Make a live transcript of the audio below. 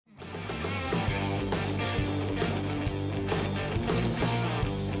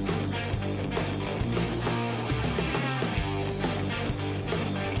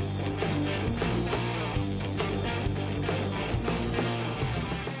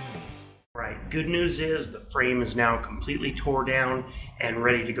Good news is the frame is now completely tore down and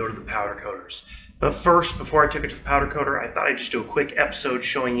ready to go to the powder coaters. But first, before I took it to the powder coater, I thought I'd just do a quick episode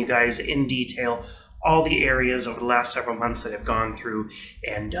showing you guys in detail all the areas over the last several months that I've gone through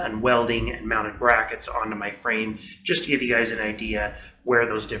and done welding and mounted brackets onto my frame, just to give you guys an idea where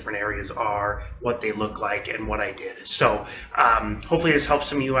those different areas are, what they look like, and what I did. So hopefully this helps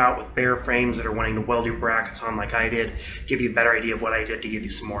some of you out with bare frames that are wanting to weld your brackets on like I did, give you a better idea of what I did to give you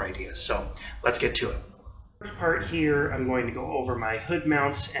some more ideas. So let's get to it. First part here, I'm going to go over my hood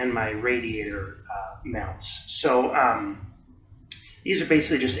mounts and my radiator mounts. So these are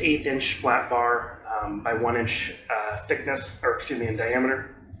basically just 1/8 inch flat bar by 1 inch thickness, or excuse me, in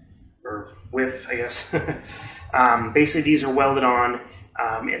diameter, or width, I guess. Basically these are welded on,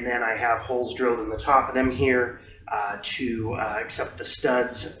 and then I have holes drilled in the top of them here to accept the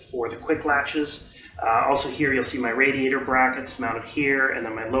studs for the quick latches. Also here you'll see my radiator brackets mounted here, and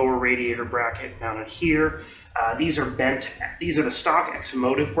then my lower radiator bracket mounted here. These are bent, these are the stock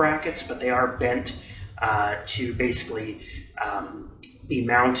exomotive brackets, but they are bent to basically be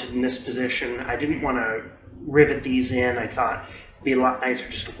mounted in this position. I didn't want to rivet these in. I thought it'd be a lot nicer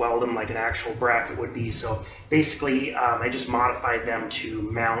just to weld them like an actual bracket would be. So basically I just modified them to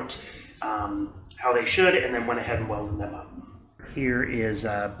mount how they should, and then went ahead and welded them up. Here is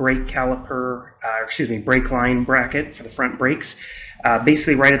a brake caliper, brake line bracket for the front brakes.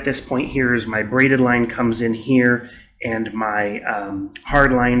 Basically right at this point here is my braided line comes in here, and my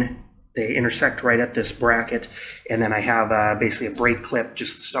hard line, they intersect right at this bracket, and then I have basically a brake clip,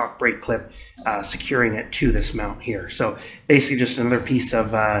 just the stock brake clip, securing it to this mount here. So basically just another piece of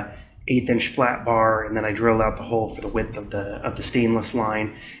 1/8 inch flat bar, and then I drilled out the hole for the width of the stainless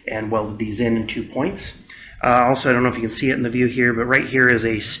line and welded these in 2 points. Also, I don't know if you can see it in the view here, but right here is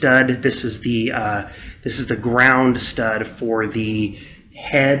a stud. This is the ground stud for the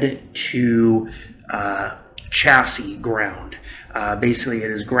head to chassis ground. Basically,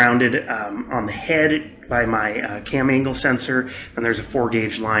 it is grounded on the head by my cam angle sensor, and there's a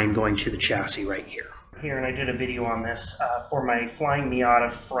 4-gauge line going to the chassis right here. Here, and I did a video on this for my Flying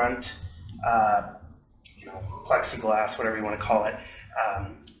Miata front, plexiglass, whatever you want to call it.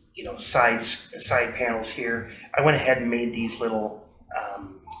 Side panels here. I went ahead and made these little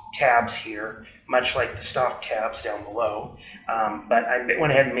tabs here, much like the stock tabs down below. But I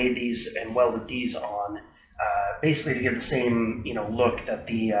went ahead and made these and welded these on, basically to give the same look that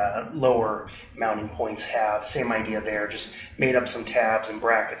the lower mounting points have. Same idea there, just made up some tabs and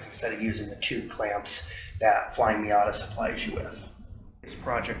brackets instead of using the tube clamps that Flying Miata supplies you with. This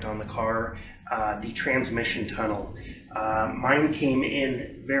project on the car, the transmission tunnel. Mine came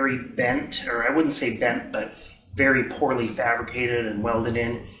in very bent, or I wouldn't say bent, but very poorly fabricated and welded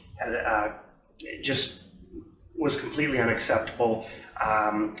in. It just was completely unacceptable.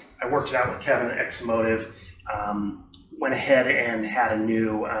 I worked it out with Kevin at Exomotive, went ahead and had a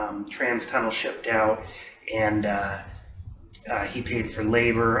new trans tunnel shipped out, and he paid for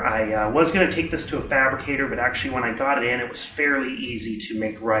labor. I was going to take this to a fabricator, but actually when I got it in, it was fairly easy to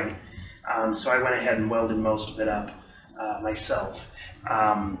make right. So I went ahead and welded most of it up myself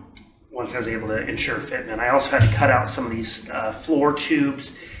once I was able to ensure fitment. And I also had to cut out some of these floor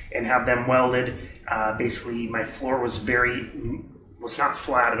tubes and have them welded. Basically my floor was not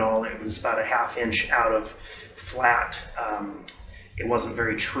flat at all. It was about a 1/2 inch out of flat. It wasn't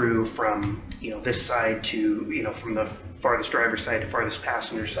very true from this side to from the farthest driver's side to farthest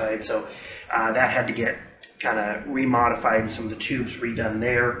passenger side. So that had to get kind of remodified, and some of the tubes redone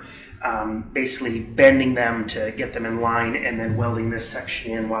there. Basically bending them to get them in line, and then welding this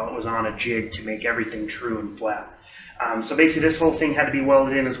section in while it was on a jig to make everything true and flat. So basically this whole thing had to be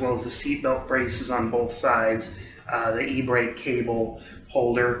welded in, as well as the seat belt braces on both sides, the e-brake cable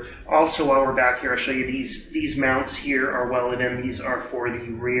holder. Also, while we're back here, I'll show you these mounts here are welded in. These are for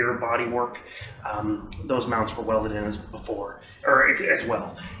the rear bodywork. Those mounts were welded in as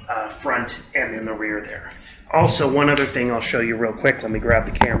well, front and in the rear there. Also, one other thing I'll show you real quick. Let me grab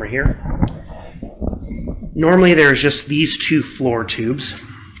the camera here. Normally there's just these 2 floor tubes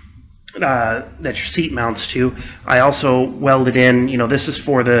that your seat mounts to. I also welded in, this is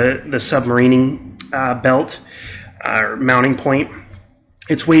for the submarining belt or mounting point.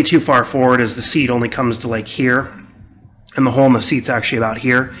 It's way too far forward, as the seat only comes to like here, and the hole in the seat's actually about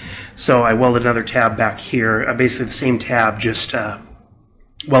here. So I welded another tab back here, basically the same tab, just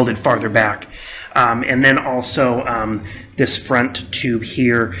welded farther back. And then also this front tube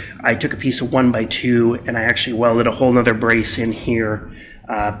here, I took a piece of 1x2 and I actually welded a whole nother brace in here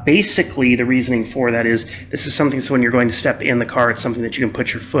Basically, the reasoning for that is this is something so when you're going to step in the car, it's something that you can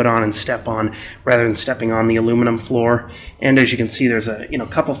put your foot on and step on rather than stepping on the aluminum floor. And as you can see, there's a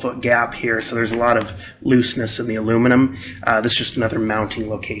couple foot gap here, so there's a lot of looseness in the aluminum. This is just another mounting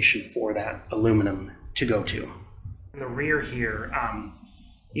location for that aluminum to go to. In the rear here,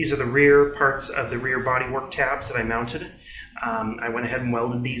 these are the rear parts of the rear bodywork tabs that I mounted. I went ahead and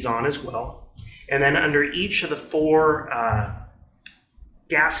welded these on as well. And then under each of the 4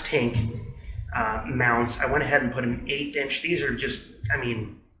 gas tank mounts, I went ahead and put an 1/8 inch. These are just, I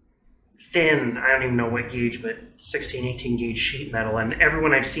mean, thin, I don't even know what gauge, but 16, 18 gauge sheet metal. And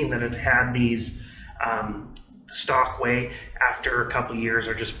everyone I've seen that have had these stock way after a couple years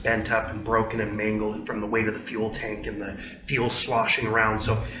are just bent up and broken and mangled from the weight of the fuel tank and the fuel sloshing around.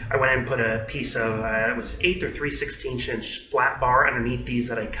 So I went and put a piece of, it was 1/8 or 3/16 inch flat bar underneath these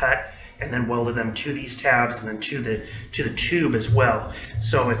that I cut, and then welded them to these tabs and then to the tube as well.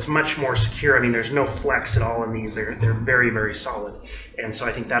 So it's much more secure. I mean, there's no flex at all in these. They're very, very solid. And so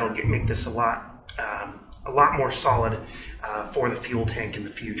I think that'll make this a lot more solid for the fuel tank in the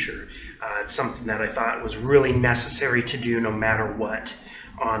future. It's something that I thought was really necessary to do no matter what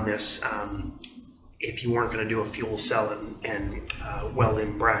on this. If you weren't going to do a fuel cell and weld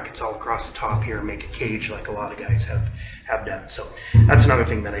in brackets all across the top here and make a cage like a lot of guys have done. So that's another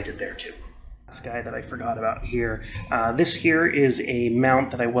thing that I did there too. This guy that I forgot about here. This here is a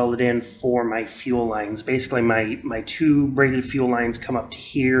mount that I welded in for my fuel lines. Basically my 2 braided fuel lines come up to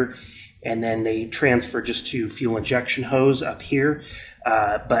here, and then they transfer just to fuel injection hose up here.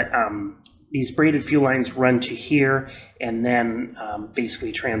 These braided fuel lines run to here and then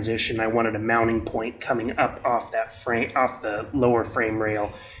basically transition. I wanted a mounting point coming up off that frame, off the lower frame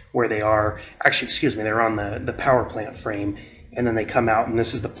rail where they are. Actually, excuse me, they're on the power plant frame, and then they come out, and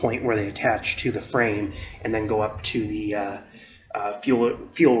this is the point where they attach to the frame and then go up to the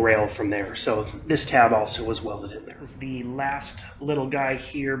fuel rail from there. So this tab also was welded in there. The last little guy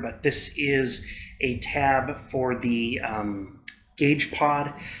here, but this is a tab for the gauge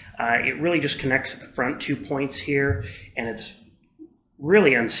pod. It really just connects at the front 2 points here, and it's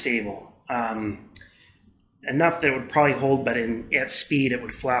really unstable. Enough that it would probably hold, but at speed it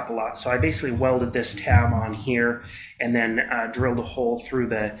would flap a lot. So I basically welded this tab on here and then drilled a hole through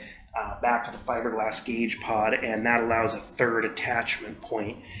the back of the fiberglass gauge pod, and that allows a 3rd attachment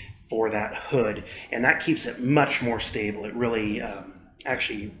point for that hood, and that keeps it much more stable. It really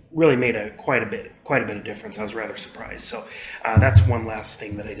actually really made quite a bit of difference. I was rather surprised. So that's one last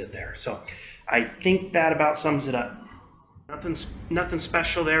thing that I did there. So I think that about sums it up. Nothing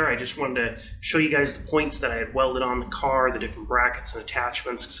special there. I just wanted to show you guys the points that I had welded on the car, the different brackets and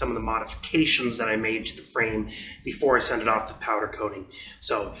attachments, some of the modifications that I made to the frame before I sent it off to powder coating.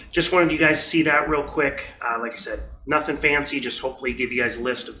 So just wanted you guys to see that real quick. Like I said, nothing fancy, just hopefully give you guys a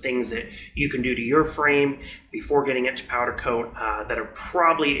list of things that you can do to your frame before getting it to powder coat that are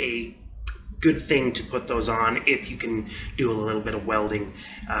probably a good thing to put those on if you can do a little bit of welding.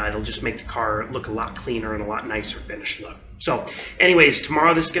 It'll just make the car look a lot cleaner and a lot nicer finished look. So anyways,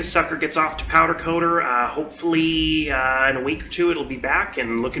 tomorrow this sucker gets off to powder coater. Hopefully in a week or 2 it'll be back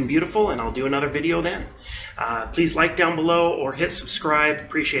and looking beautiful, and I'll do another video then. Please like down below or hit subscribe.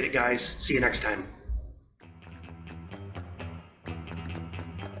 Appreciate it, guys. See you next time.